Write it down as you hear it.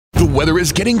The weather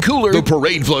is getting cooler. The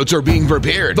parade floats are being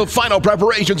prepared. The final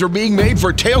preparations are being made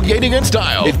for tailgating in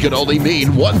style. It can only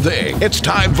mean one thing. It's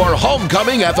time for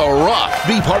homecoming at the Rock.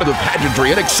 Be part of the pageantry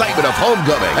and excitement of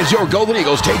homecoming as your Golden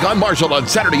Eagles take on Marshall on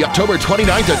Saturday, October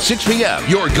 29th at 6 p.m.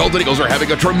 Your Golden Eagles are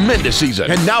having a tremendous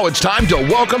season, and now it's time to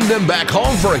welcome them back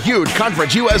home for a huge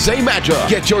Conference USA matchup.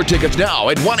 Get your tickets now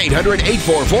at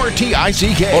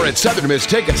 1-800-844-TICK or at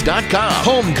SouthernMissTickets.com.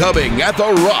 Homecoming at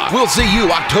the Rock. We'll see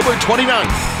you October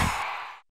 29th.